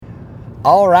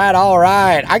All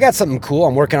right. I got something cool.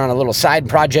 I'm working on a little side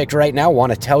project right now.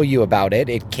 Want to tell you about it.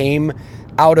 It came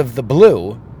out of the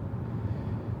blue.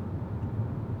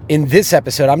 In this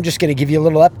episode, I'm just going to give you a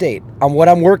little update on what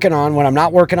I'm working on when I'm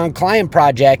not working on client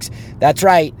projects. That's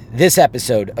right. This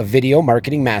episode of Video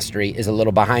Marketing Mastery is a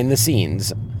little behind the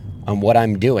scenes on what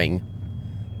I'm doing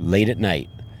late at night.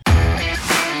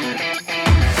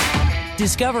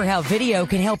 Discover how video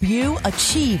can help you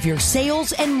achieve your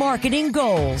sales and marketing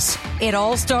goals. It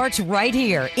all starts right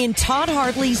here in Todd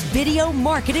Hartley's Video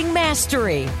Marketing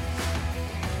Mastery.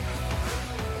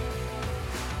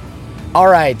 All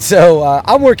right, so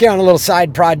I'm working on a little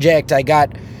side project. I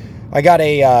got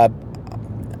a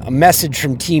message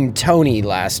from Team Tony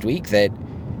last week that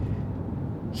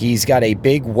he's got a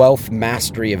big wealth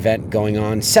mastery event going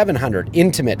on. 700,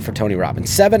 intimate for Tony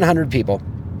Robbins. 700 people.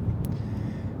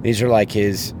 These are like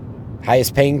his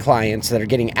highest paying clients that are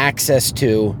getting access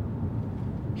to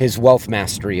his wealth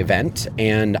mastery event.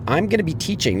 And I'm going to be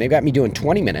teaching. They've got me doing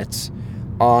 20 minutes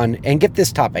on, and get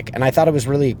this topic. And I thought it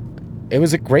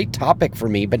was a great topic for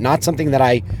me, but not something that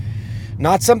I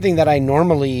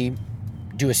normally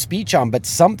do a speech on, but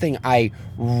something I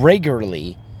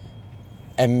regularly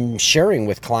am sharing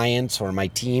with clients or my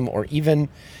team, or even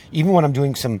when I'm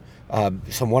doing some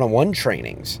one-on-one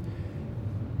trainings.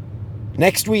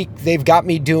 Next week, they've got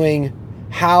me doing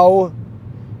how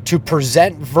to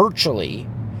present virtually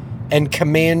and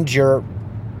command your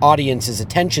audience's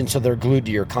attention so they're glued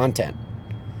to your content.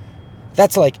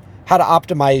 That's like how to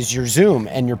optimize your Zoom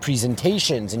and your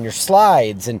presentations and your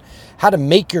slides, and how to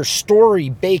make your story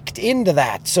baked into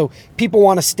that so people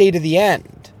want to stay to the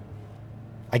end.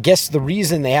 I guess the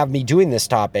reason they have me doing this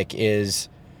topic is,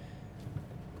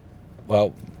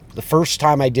 well, the first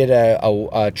time I did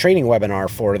a training webinar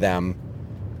for them,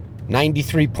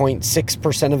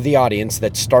 93.6% of the audience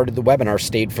that started the webinar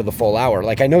stayed for the full hour.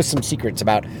 Like, I know some secrets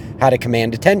about how to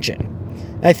command attention.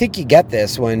 And I think you get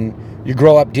this when you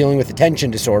grow up dealing with attention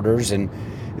disorders, and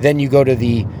then you go to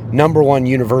the number one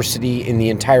university in the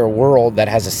entire world that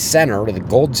has a center, the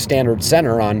gold standard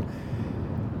center on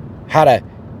how to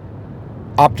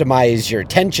optimize your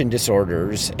attention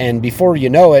disorders, and before you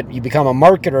know it, you become a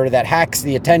marketer that hacks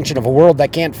the attention of a world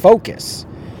that can't focus.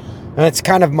 And that's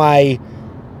kind of my,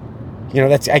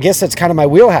 I guess that's kind of my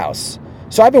wheelhouse.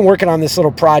 So I've been working on this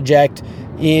little project.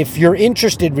 If you're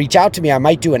interested, reach out to me. I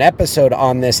might do an episode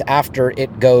on this after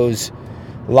it goes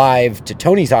live to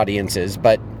Tony's audiences,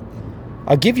 but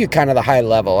I'll give you kind of the high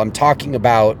level. I'm talking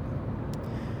about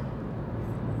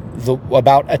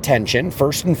attention,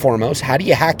 first and foremost. How do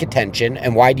you hack attention,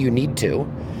 and why do you need to?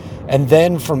 And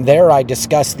then from there, I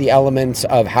discuss the elements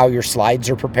of how your slides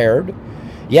are prepared.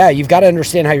 Yeah, you've got to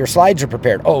understand how your slides are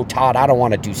prepared. Oh, Todd, I don't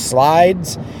want to do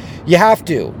slides. You have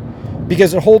to,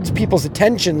 because it holds people's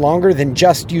attention longer than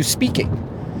just you speaking.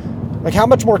 Like, how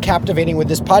much more captivating would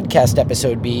this podcast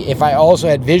episode be if I also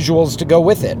had visuals to go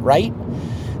with it, right?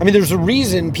 I mean, there's a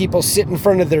reason people sit in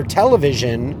front of their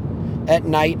television at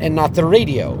night and not the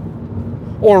radio.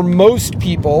 Or most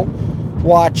people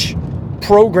watch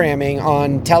programming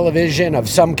on television of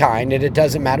some kind, and it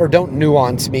doesn't matter. Don't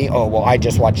nuance me. Oh, well, I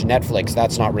just watch Netflix.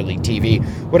 That's not really TV.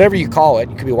 Whatever you call it.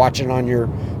 You could be watching on your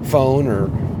phone or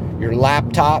your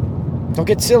laptop. Don't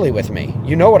get silly with me.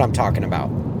 You know what I'm talking about.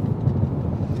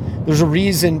 There's a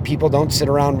reason people don't sit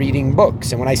around reading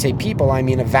books. And when I say people, I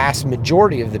mean a vast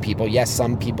majority of the people. Yes,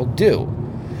 some people do.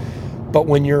 But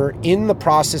when you're in the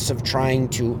process of trying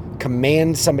to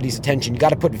command somebody's attention, you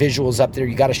got to put visuals up there.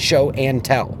 You got to show and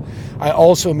tell. I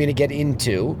also am going to get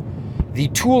into the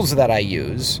tools that I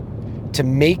use to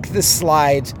make the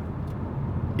slides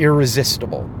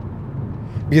irresistible.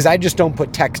 Because I just don't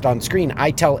put text on screen.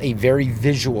 I tell a very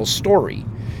visual story.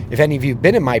 If any of you have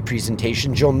been in my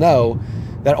presentations, you'll know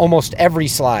that almost every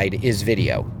slide is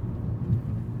video.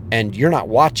 And you're not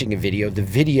watching a video. The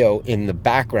video in the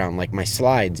background, like my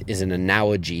slides, is an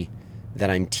analogy that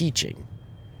I'm teaching.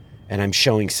 And I'm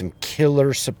showing some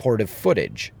killer supportive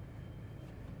footage.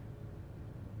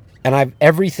 And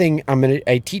everything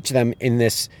I teach them in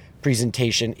this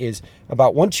presentation is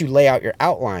about, once you lay out your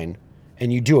outline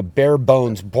and you do a bare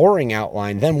bones, boring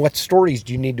outline, then what stories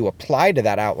do you need to apply to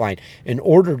that outline in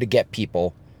order to get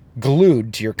people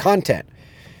glued to your content?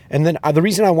 And then the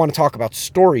reason I want to talk about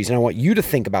stories, and I want you to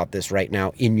think about this right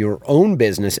now in your own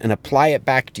business and apply it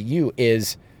back to you,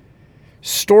 is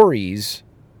stories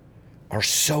are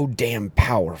so damn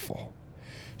powerful.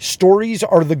 Stories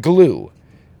are the glue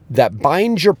that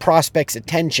binds your prospect's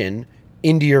attention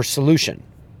into your solution.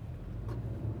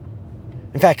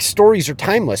 In fact, stories are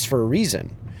timeless for a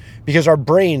reason, because our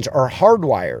brains are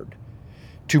hardwired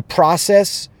to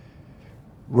process,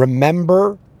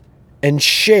 remember, and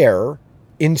share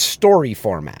in story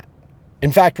format.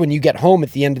 In fact, when you get home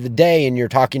at the end of the day and you're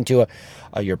talking to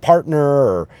your partner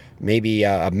or maybe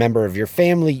a member of your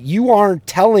family, you aren't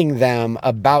telling them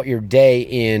about your day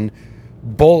in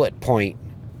bullet point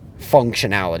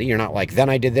functionality. You're not like, then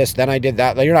I did this, then I did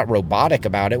that. You're not robotic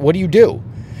about it. What do?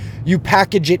 You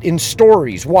package it in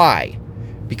stories. Why?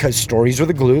 Because stories are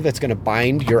the glue that's going to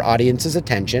bind your audience's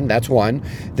attention. That's one.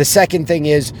 The second thing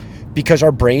is because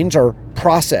our brains are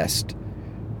processed.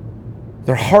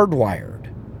 They're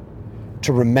hardwired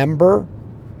to remember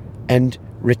and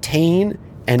retain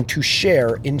and to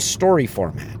share in story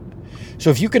format. So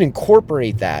if you can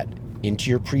incorporate that into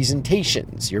your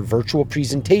presentations, your virtual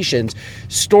presentations,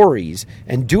 stories,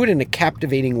 and do it in a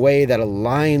captivating way that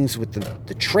aligns with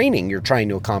the training you're trying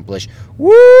to accomplish,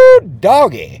 woo,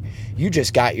 doggy, you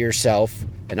just got yourself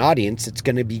an audience that's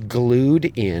going to be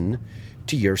glued in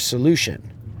to your solution.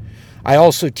 I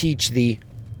also teach the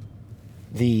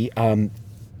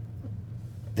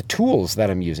tools that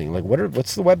I'm using, like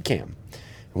what's the webcam,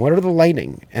 and what are the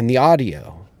lighting and the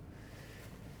audio,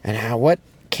 and what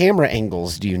camera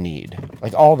angles do you need,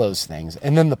 like all those things,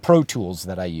 and then the pro tools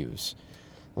that I use,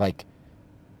 like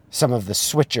some of the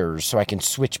switchers, so I can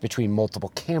switch between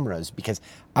multiple cameras because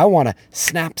I want to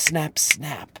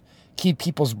snap, keep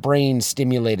people's brains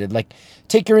stimulated. Like,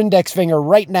 take your index finger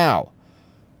right now.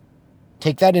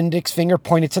 Take that index finger,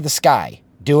 point it to the sky.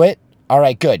 Do it. All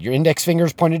right, good. Your index finger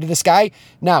is pointed to the sky.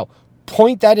 Now,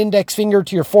 point that index finger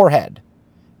to your forehead.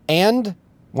 And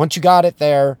once you got it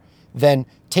there, then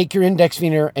take your index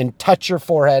finger and touch your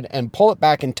forehead and pull it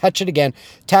back and touch it again.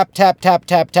 Tap, tap, tap,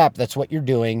 tap, tap. That's what you're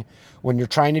doing when you're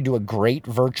trying to do a great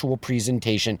virtual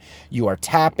presentation. You are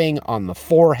tapping on the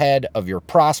forehead of your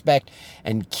prospect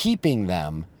and keeping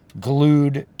them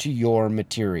glued to your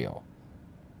material.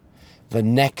 The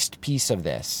next piece of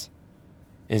this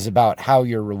is about how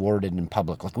you're rewarded in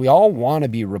public. Like, we all want to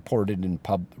be rewarded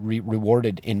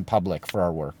in public for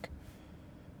our work.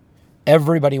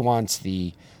 Everybody wants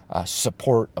the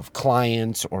support of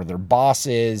clients or their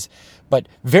bosses, but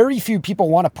very few people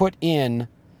want to put in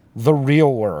the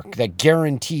real work that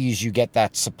guarantees you get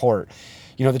that support.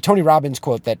 You know, the Tony Robbins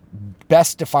quote that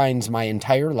best defines my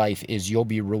entire life is, you'll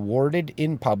be rewarded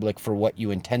in public for what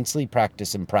you intensely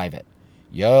practice in private.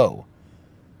 Yo,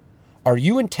 are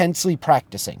you intensely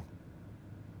practicing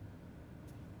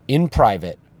in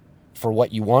private for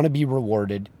what you want to be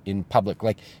rewarded in public?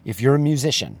 Like, if you're a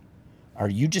musician, are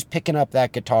you just picking up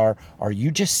that guitar? Are you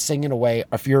just singing away?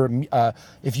 If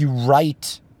you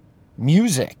write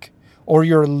music, or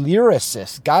you're a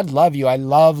lyricist, God love you, I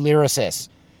love lyricists.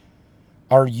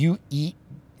 Are you eating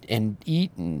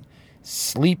and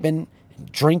sleeping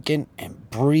and drinking and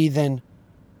breathing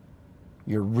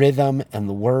your rhythm and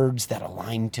the words that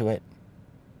align to it?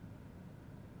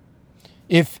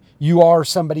 If you are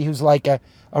somebody who's like a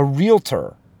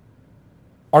realtor,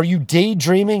 are you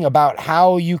daydreaming about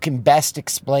how you can best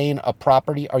explain a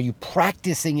property? Are you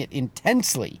practicing it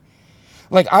intensely?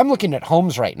 Like, I'm looking at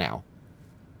homes right now.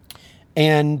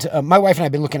 And my wife and I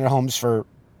have been looking at homes for,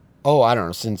 I don't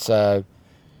know, since,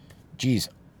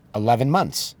 11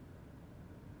 months.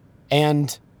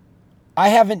 And I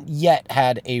haven't yet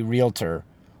had a realtor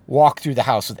walk through the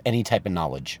house with any type of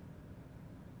knowledge.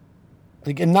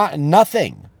 Like,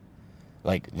 nothing.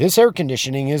 Like, this air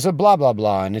conditioning is a blah, blah,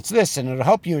 blah, and it's this, and it'll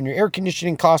help you, and your air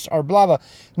conditioning costs are blah, blah.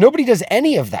 Nobody does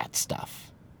any of that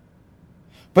stuff.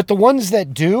 But the ones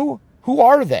that do, who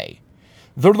are they?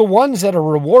 They're the ones that are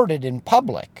rewarded in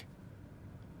public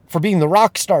for being the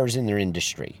rock stars in their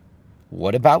industry.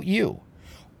 What about you?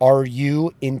 Are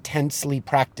you intensely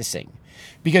practicing?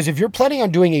 Because if you're planning on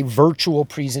doing a virtual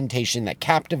presentation that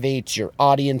captivates your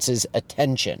audience's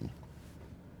attention,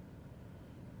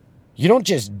 you don't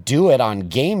just do it on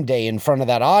game day in front of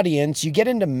that audience. You get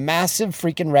into massive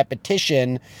freaking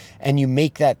repetition and you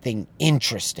make that thing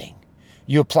interesting.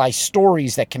 You apply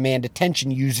stories that command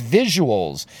attention, use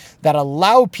visuals that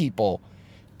allow people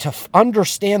to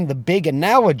understand the big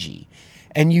analogy.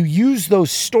 And you use those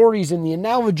stories in the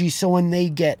analogy so when they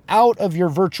get out of your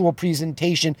virtual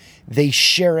presentation, they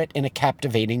share it in a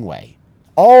captivating way.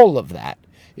 All of that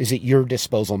is at your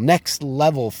disposal. Next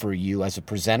level for you as a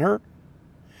presenter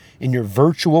in your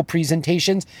virtual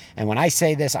presentations. And when I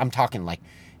say this, I'm talking like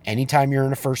anytime you're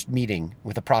in a first meeting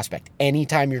with a prospect,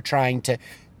 anytime you're trying to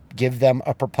give them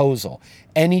a proposal,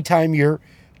 anytime you're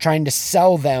trying to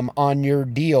sell them on your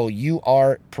deal, you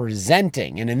are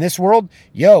presenting. And in this world,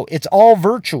 it's all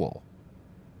virtual.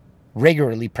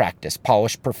 Regularly practice,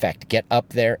 polish, perfect, get up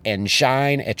there and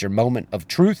shine at your moment of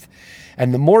truth.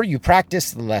 And the more you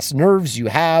practice, the less nerves you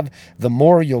have, the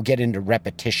more you'll get into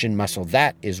repetition muscle.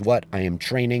 That is what I am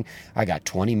training. I got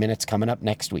 20 minutes coming up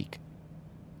next week.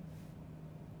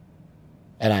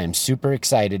 And I am super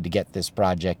excited to get this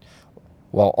project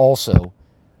while also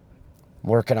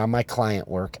working on my client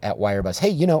work at Wirebuzz. Hey,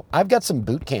 you know, I've got some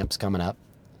boot camps coming up.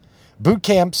 Boot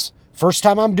camps, first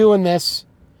time I'm doing this,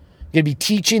 I'm going to be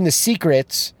teaching the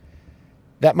secrets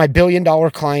that my $1 billion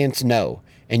clients know.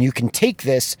 And you can take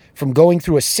this from going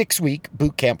through a 6-week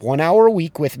boot camp, 1 hour a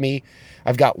week with me.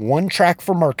 I've got one track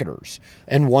for marketers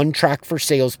and one track for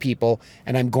salespeople.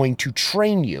 And I'm going to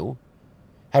train you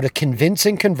how to convince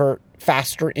and convert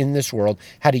faster in this world,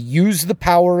 how to use the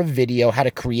power of video, how to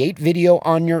create video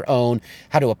on your own,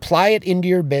 how to apply it into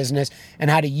your business, and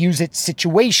how to use it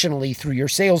situationally through your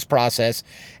sales process.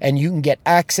 And you can get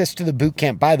access to the boot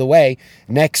camp. By the way,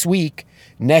 next week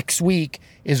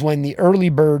is when the early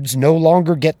birds no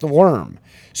longer get the worm.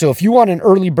 So if you want an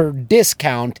early bird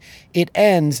discount, it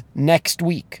ends next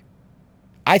week.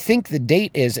 I think the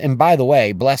date is, and by the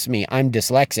way, bless me, I'm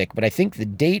dyslexic, but I think the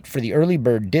date for the early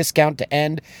bird discount to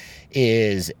end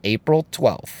is April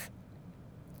 12th.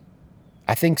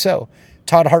 I think so.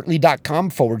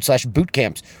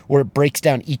 ToddHartley.com/bootcamps, where it breaks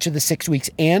down each of the 6 weeks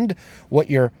and what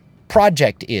your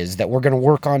project is that we're going to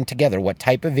work on together, what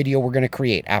type of video we're going to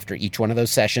create after each one of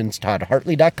those sessions.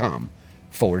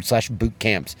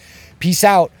 ToddHartley.com/bootcamps. Peace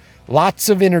out. Lots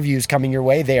of interviews coming your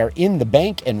way. They are in the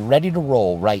bank and ready to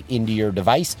roll right into your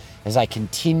device as I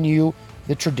continue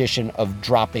the tradition of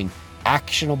dropping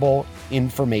actionable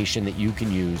information that you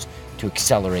can use to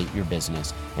accelerate your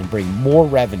business and bring more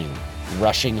revenue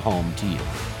rushing home to you.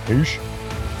 Peace.